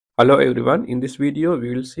Hello everyone, in this video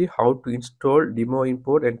we will see how to install, demo,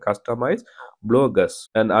 import and customize Blogus,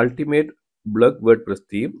 an ultimate blog WordPress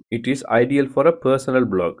theme. It is ideal for a personal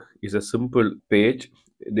blog. It's a simple page.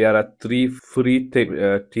 There are three free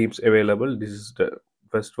themes available. This is the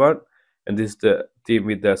first one, and this is the theme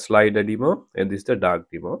with the slider demo, and this is the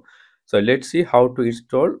dark demo. So let's see how to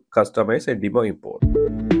install, customize and demo import.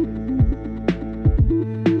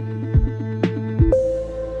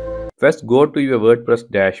 First, go to your WordPress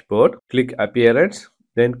dashboard, click Appearance,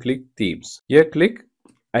 then click Themes. Here, click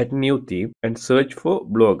Add New Theme and search for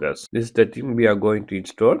Blogus. This is the theme we are going to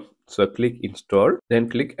install. So, click Install, then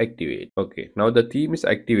click Activate. Okay, now the theme is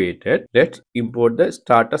activated. Let's import the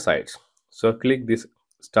starter sites. So, click this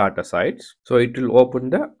starter sites. So, it will open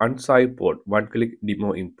the unsaved port. One click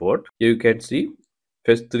Demo Import. Here you can see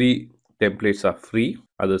first three templates are free,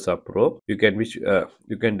 others are pro. You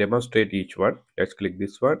can demonstrate each one. Let's click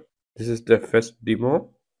this one. This is the first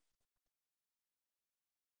demo.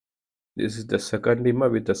 This is the second demo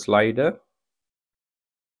with the slider.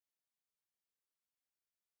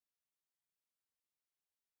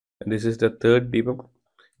 And this is the third demo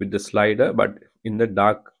with the slider but in the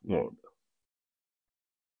dark mode.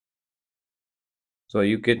 So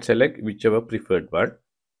you can select whichever preferred one.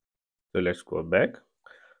 So let's go back.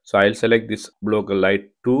 So I'll select this Blogger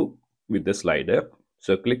Lite 2 with the slider.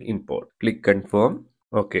 So click import. Click confirm.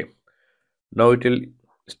 Okay. Now it will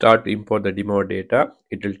start to import the demo data.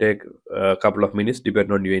 It will take a couple of minutes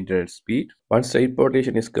depending on your internet speed. Once the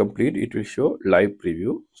importation is complete, it will show live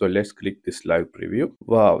preview. So let's click this live preview.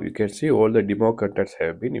 Wow, you can see all the demo contents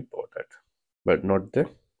have been imported, but not the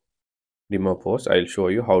demo post. I'll show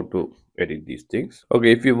you how to edit these things.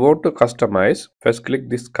 Okay, if you want to customize, first click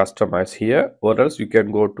this customize here, or else you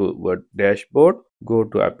can go to Word dashboard, go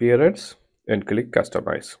to appearance and click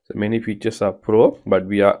customize. So many features are pro, but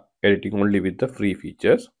we are editing only with the free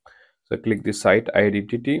features. So click the site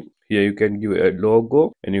identity. Here you can give a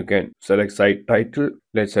logo and you can select site title.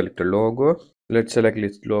 Let's select a logo. Let's select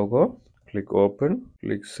list logo. Click open.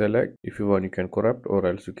 Click select. If you want, you can corrupt, or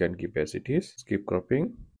else you can keep as it is. Skip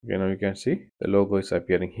cropping. Okay, now you can see the logo is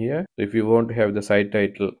appearing here. So if you want to have the site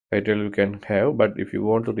title you can have, but if you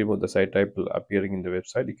want to remove the site title appearing in the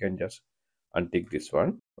website, you can just untick this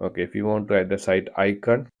one. Okay, if you want to add the site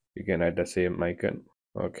icon, you can add the same icon.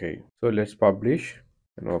 Okay, so let's publish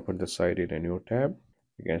and open the site in a new tab.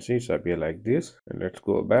 You can see it's appear like this. And let's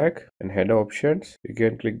go back and header options. You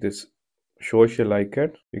can click this social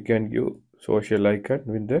icon. You can give social icon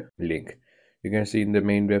with the link. You can see in the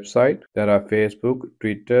main website there are Facebook,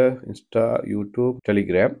 Twitter, Insta, YouTube,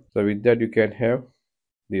 Telegram. So with that you can have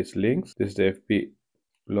these links. This is the FB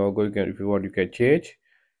logo. You can, if you want, you can change.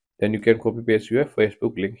 Then you can copy paste your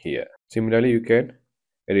Facebook link here. Similarly, you can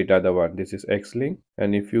edit other one. This is X link,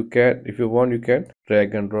 and if you want, you can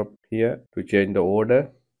drag and drop here to change the order.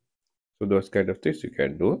 So those kind of things you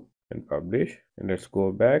can do and publish. And let's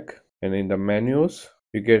go back, and in the menus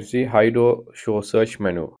you can see hide or show search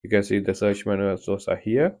menu. You can see the search menu also are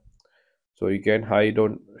here. So you can hide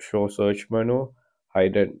on show search menu,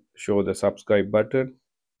 hide and show the subscribe button,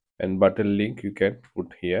 and button link you can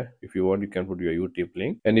put here. If you want, you can put your YouTube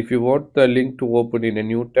link, and if you want the link to open in a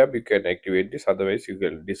new tab, you can activate this, otherwise you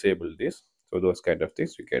can disable this. So those kind of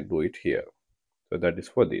things you can do it here. So that is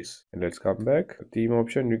for this. And let's come back. Theme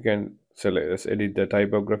option, you can select, let's edit the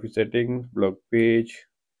typography settings, blog page,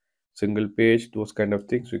 single page, those kind of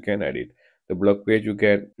things you can edit. The blog page, you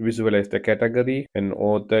can visualize the category and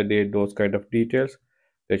author, date, those kind of details.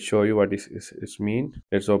 Let's show you what is mean.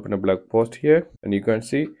 Let's open a blog post here, and you can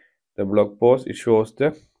see the blog post, it shows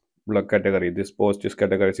the blog category. This post is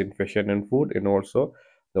categorized in fashion and food, and also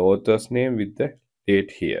the author's name with the date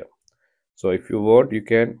here. So if you want, you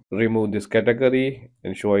can remove this category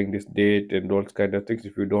and showing this date and those kind of things.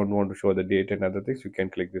 If you don't want to show the date and other things, you can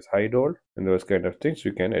click this hide all, and those kind of things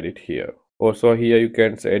you can edit here. Also here you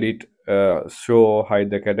can edit, show, hide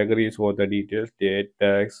the categories, or the details, date,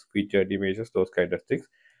 tags, featured images, those kind of things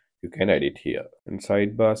you can edit here. And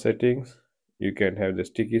sidebar settings, you can have the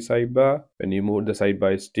sticky sidebar. When you move the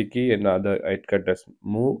sidebar is sticky and other icon does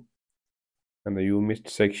move. And the you missed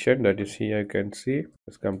section, that is here, you can see.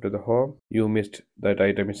 Let's come to the home. You missed, that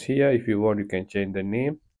item is here. If you want, you can change the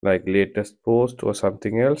name like latest post or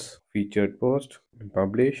something else, featured post, and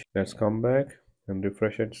publish. Let's come back and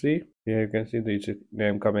refresh and see. Here you can see the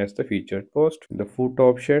name come as the featured post. In the footer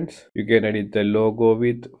options, you can edit the logo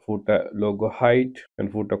width, footer logo height,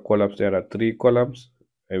 and footer columns. There are 3 columns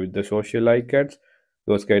with the social icons.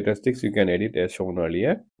 Those characteristics you can edit as shown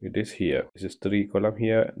earlier. It is here. This is 3 column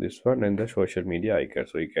here, this one, and the social media icon.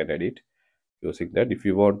 So you can edit using that. If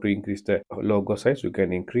you want to increase the logo size, you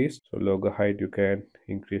can increase. So logo height you can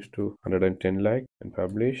increase to 110 like and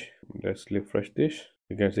publish. Let's refresh this.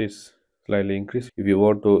 You can see it's slightly increase. If you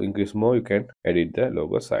want to increase more, you can edit the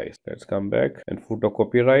logo size. Let's come back and footer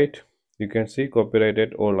copyright. You can see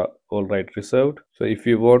copyrighted all right reserved. So if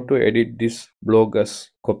you want to edit this blog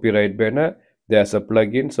as copyright banner, there's a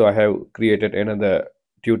plugin. So I have created another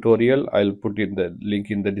tutorial. I'll put in the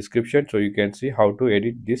link in the description so you can see how to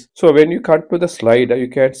edit this. So when you come to the slider, you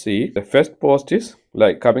can see the first post is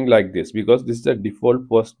like coming like this because this is the default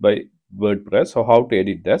post by WordPress. So how to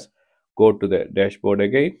edit this? Go to the dashboard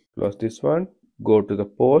again, close this one, go to the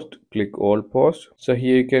post, click all posts. So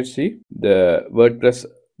here you can see the WordPress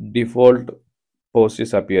default post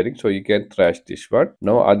is appearing, so you can trash this one.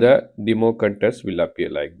 Now other demo contents will appear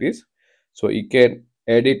like this, so you can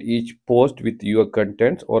edit each post with your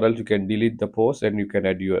contents, or else you can delete the post and you can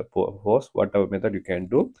add your post, whatever method you can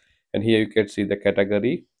do. And here you can see the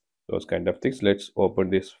category, those kind of things. Let's open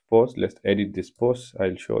this post, let's edit this post.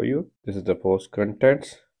 I'll show you. This is the post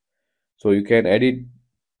contents. So you can edit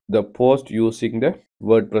the post using the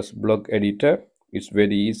WordPress blog editor. It's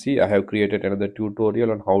very easy. I have created another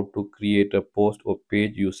tutorial on how to create a post or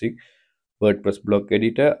page using WordPress blog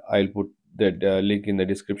editor. I'll put that link in the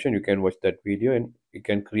description. You can watch that video and you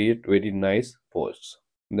can create very nice posts.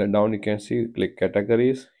 Then down you can see click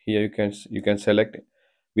categories. Here you can select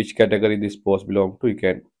which category this post belong to. You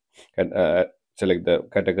can select the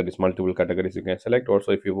categories, multiple categories you can select.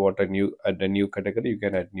 Also, if you want add a new category, you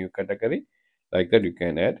can add new category. Like that you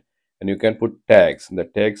can add, and you can put tags. The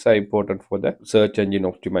tags are important for the search engine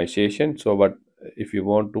optimization. So what if you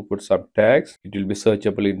want to put some tags, it will be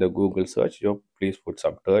searchable in the Google search. So please put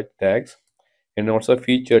some tags. And also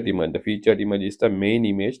featured image. The featured image is the main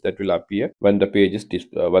image that will appear when the page is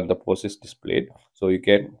when the post is displayed. So you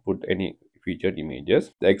can put any featured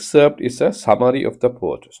images. The excerpt is a summary of the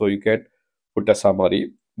post, so you can put a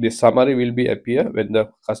summary. This summary will be appear when the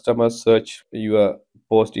customer search your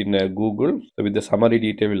post in Google. So with the summary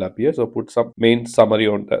detail will appear. So put some main summary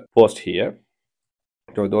on the post here.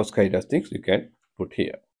 So those kind of things you can put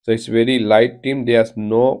here. So it's very light theme. There's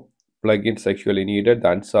no plugins actually needed. The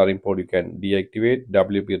answer import you can deactivate.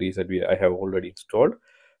 WP reset I have already installed.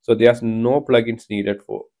 So there's no plugins needed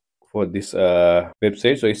for this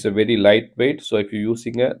website. So it's a very lightweight. So if you're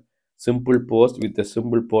using a simple post with a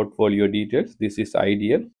simple portfolio details, this is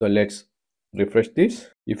ideal. So let's refresh this.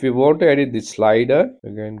 If you want to edit this slider,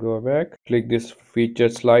 again go back, click this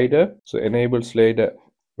featured slider. So enable slider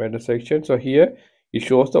vendor section. So here it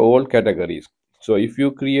shows the all categories. So if you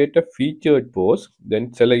create a featured post,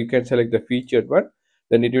 then you can select the featured one,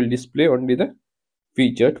 then it will display only the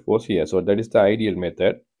featured post here. So that is the ideal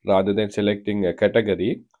method. Rather than selecting a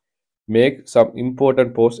category, make some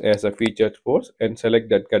important post as a featured post and select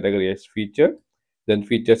that category as featured. Then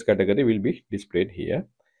features category will be displayed here.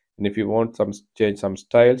 And if you want some change some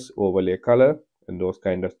styles, overlay color and those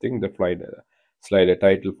kind of things, the slider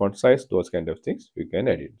title font size, those kind of things you can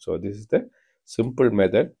edit. So this is the simple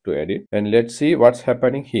method to edit. And let's see what's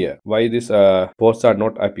happening here, why these posts are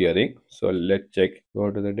not appearing. So let's check.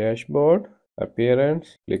 Go to the dashboard,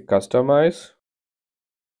 appearance, click customize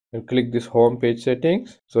and click this home page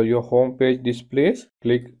settings. So your home page displays,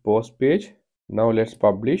 click post page. Now let's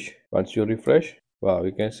publish. Once you refresh, wow,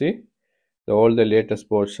 you can see all the latest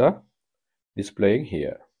posts are displaying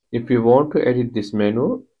here. If you want to edit this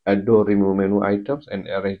menu, add or remove menu items and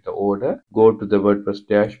arrange the order, go to the WordPress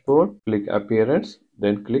dashboard, click appearance,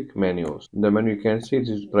 then click menus. In the menu you can see this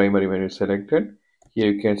is primary menu selected.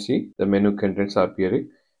 Here you can see the menu contents are appearing.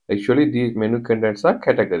 Actually these menu contents are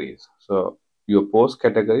categories. So your post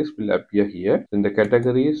categories will appear here. In the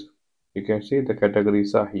categories, you can see the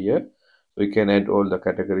categories are here. So you can add all the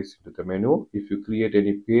categories into the menu. If you create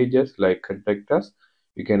any pages like contact us,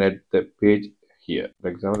 you can add the page here. For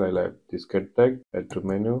example, I like this contact, add to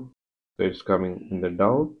menu. So it's coming in the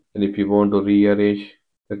down. And if you want to rearrange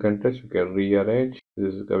the contents, you can rearrange.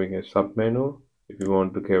 This is coming as sub menu. If you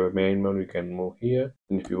want to have a main menu, you can move here.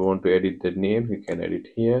 And if you want to edit the name, you can edit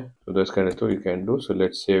here. So that's kind of thing you can do. So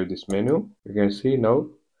let's save this menu. You can see now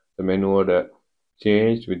the menu order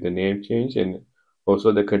changed with the name change, and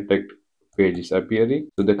also the contact page is appearing.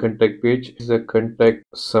 So the contact page is a contact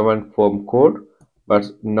 7 form code, but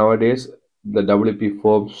nowadays the WP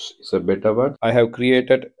forms is a better one. I have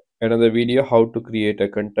created another video how to create a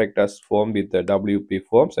contact us form with the WP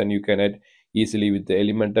forms, and you can add easily with the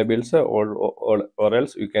Elementor builder, or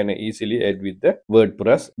else you can easily add with the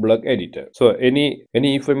WordPress blog editor. So any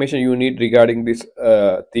information you need regarding this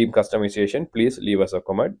theme customization, please leave us a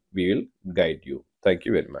comment. We will guide you. Thank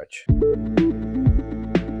you very much.